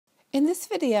In this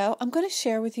video, I'm going to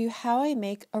share with you how I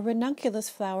make a ranunculus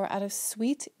flower out of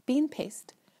sweet bean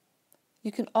paste.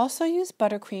 You can also use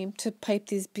buttercream to pipe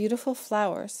these beautiful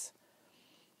flowers.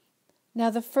 Now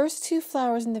the first two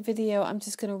flowers in the video I'm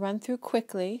just going to run through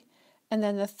quickly, and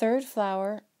then the third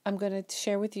flower I'm going to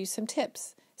share with you some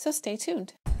tips. So stay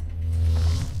tuned.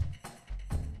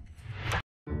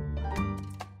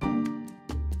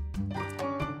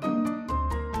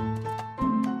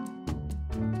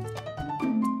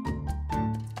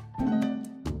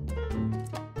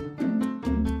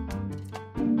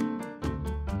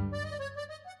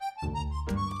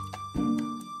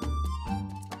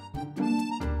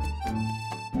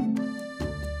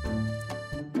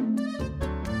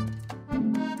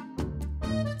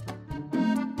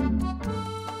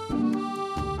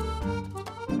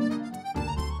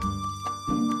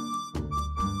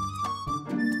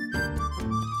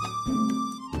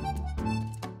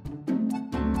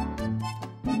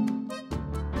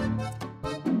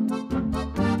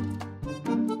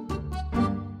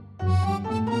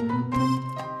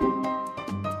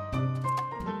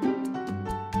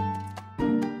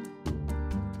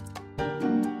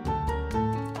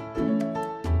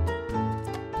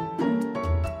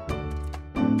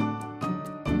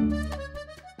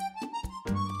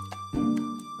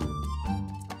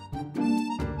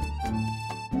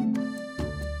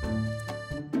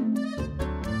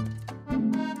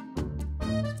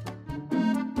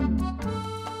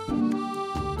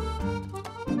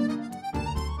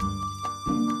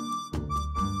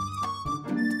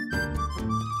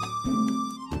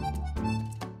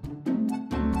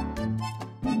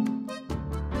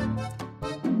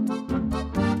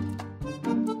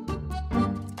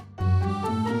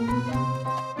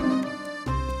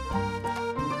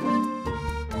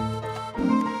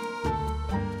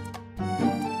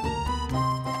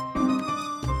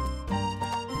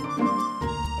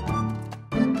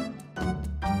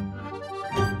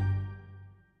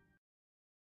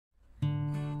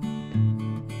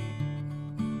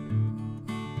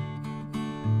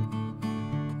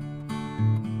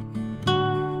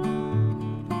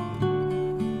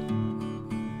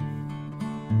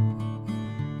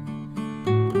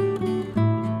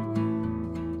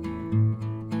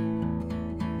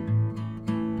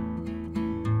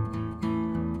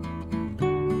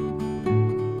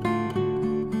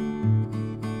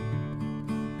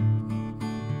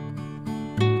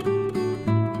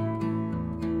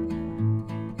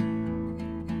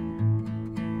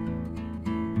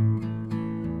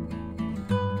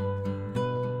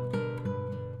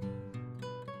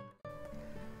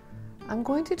 I'm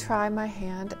going to try my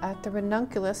hand at the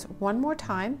ranunculus one more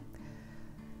time.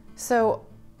 So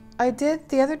I did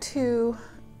the other two,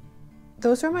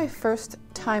 those are my first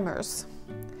timers.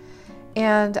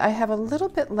 And I have a little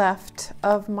bit left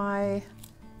of my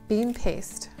bean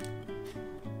paste.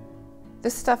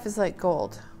 This stuff is like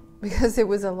gold because it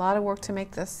was a lot of work to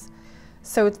make this.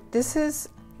 So this is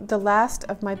the last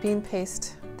of my bean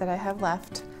paste that I have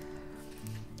left.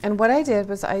 And what I did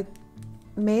was I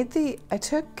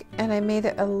took and I made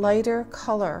it a lighter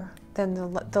color than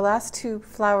the last two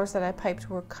flowers that I piped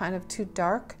were kind of too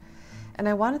dark, and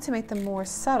I wanted to make them more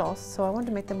subtle, so I wanted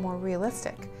to make them more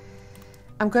realistic.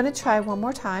 I'm going to try one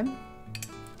more time,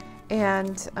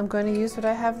 and I'm going to use what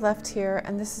I have left here,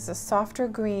 and this is a softer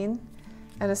green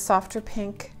and a softer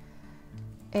pink,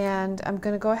 and I'm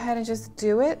going to go ahead and just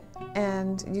do it,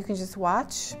 and you can just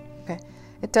watch. Okay,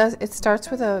 it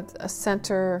starts with a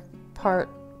center part,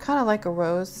 kind of like a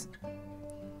rose,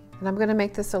 and I'm going to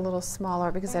make this a little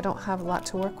smaller because I don't have a lot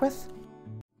to work with.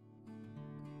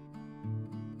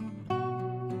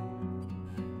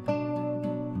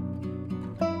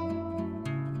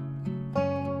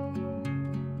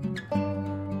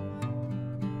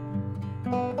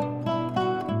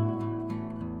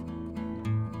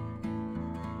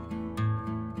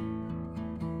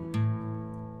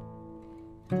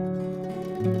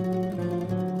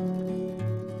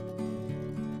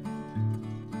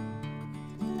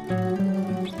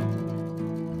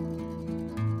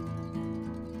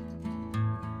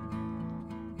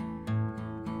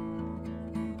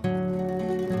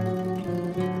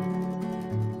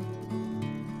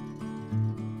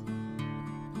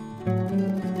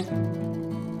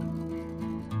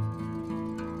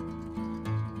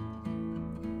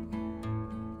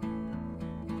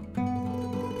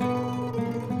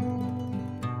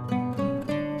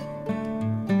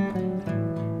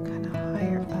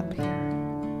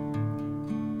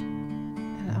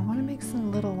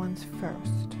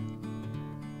 First.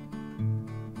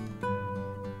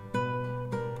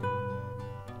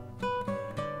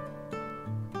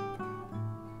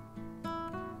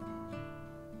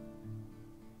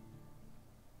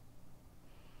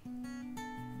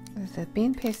 The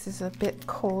bean paste is a bit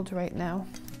cold right now,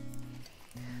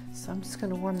 so I'm just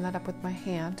going to warm that up with my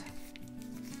hand.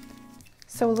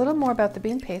 So a little more about the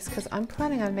bean paste, because I'm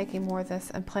planning on making more of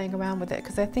this and playing around with it,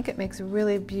 because I think it makes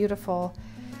really beautiful,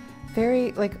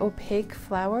 very like opaque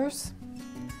flowers.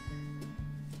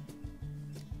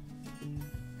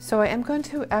 So I am going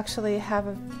to actually have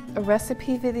a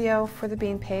recipe video for the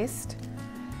bean paste,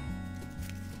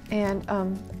 and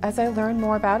as I learn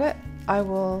more about it, I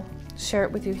will share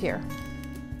it with you here.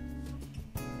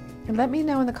 And let me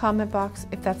know in the comment box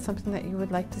if that's something that you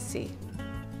would like to see.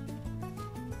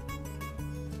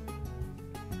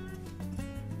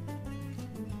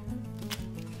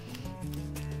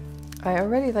 I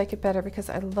already like it better because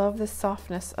I love the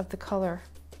softness of the color.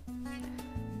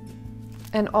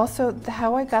 And also,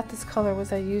 how I got this color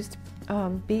was I used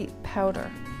beet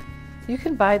powder. You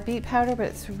can buy beet powder, but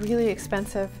it's really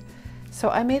expensive. So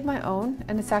I made my own,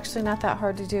 and it's actually not that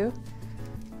hard to do.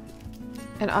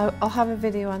 And I'll have a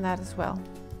video on that as well.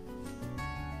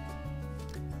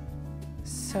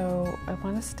 So I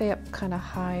want to stay up kind of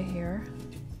high here.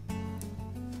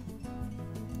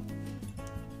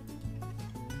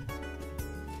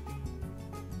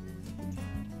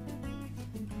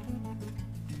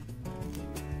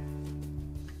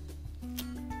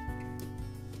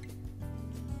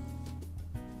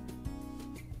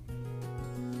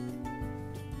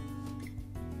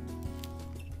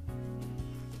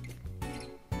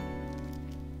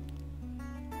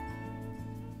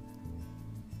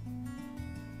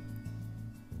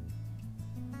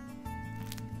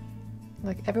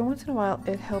 Like every once in a while,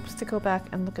 it helps to go back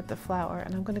and look at the flower,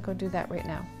 and I'm going to go do that right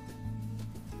now.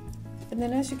 And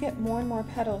then as you get more and more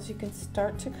petals, you can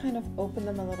start to kind of open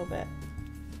them a little bit.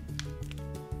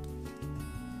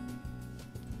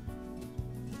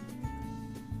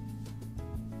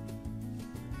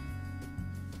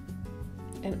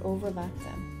 And overlap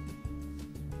them.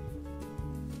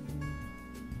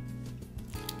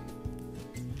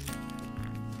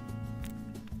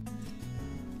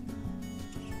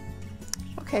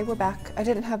 Okay, we're back. I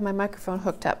didn't have my microphone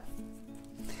hooked up.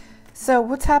 So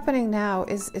what's happening now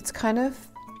is it's kind of,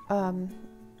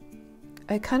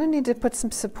 I kind of need to put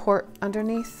some support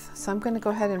underneath. So I'm going to go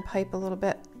ahead and pipe a little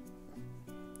bit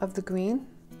of the green.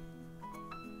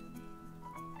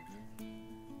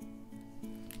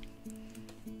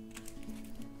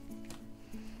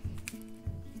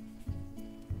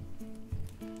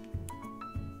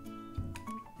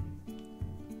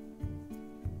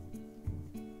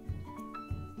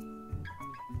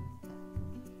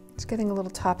 It's getting a little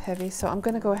top heavy, so I'm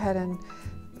going to go ahead and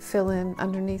fill in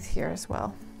underneath here as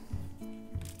well.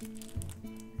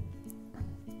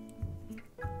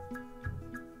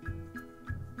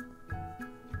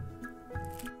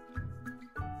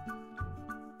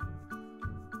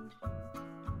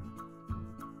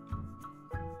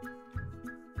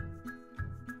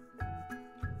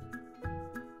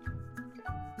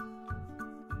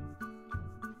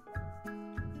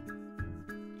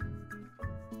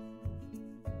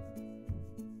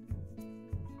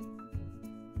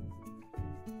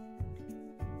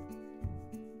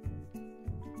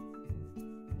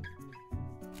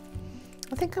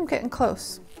 I think I'm getting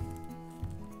close.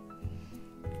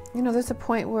 You know, there's a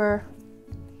point where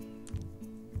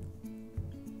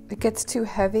it gets too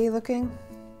heavy looking.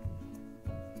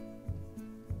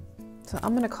 So I'm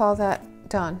going to call that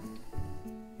done.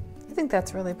 I think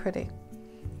that's really pretty.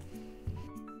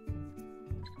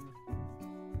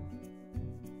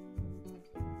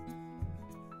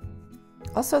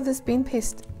 Also, this bean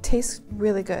paste tastes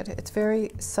really good. It's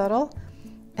very subtle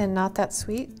and not that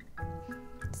sweet.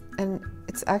 And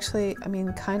it's actually, I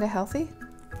mean, kind of healthy.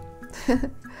 Yeah,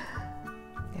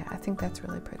 I think that's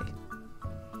really pretty.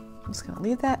 I'm just going to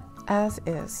leave that as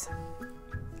is.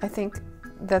 I think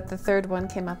that the third one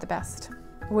came out the best.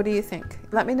 What do you think?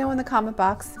 Let me know in the comment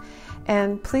box.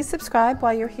 And please subscribe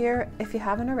while you're here if you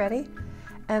haven't already.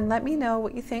 And let me know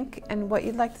what you think and what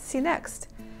you'd like to see next.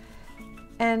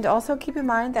 And also keep in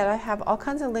mind that I have all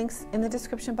kinds of links in the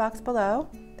description box below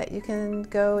that you can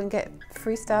go and get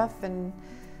free stuff and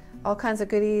all kinds of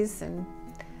goodies, and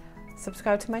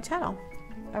subscribe to my channel.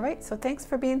 All right, so thanks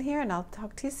for being here, and I'll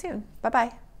talk to you soon.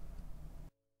 Bye-bye.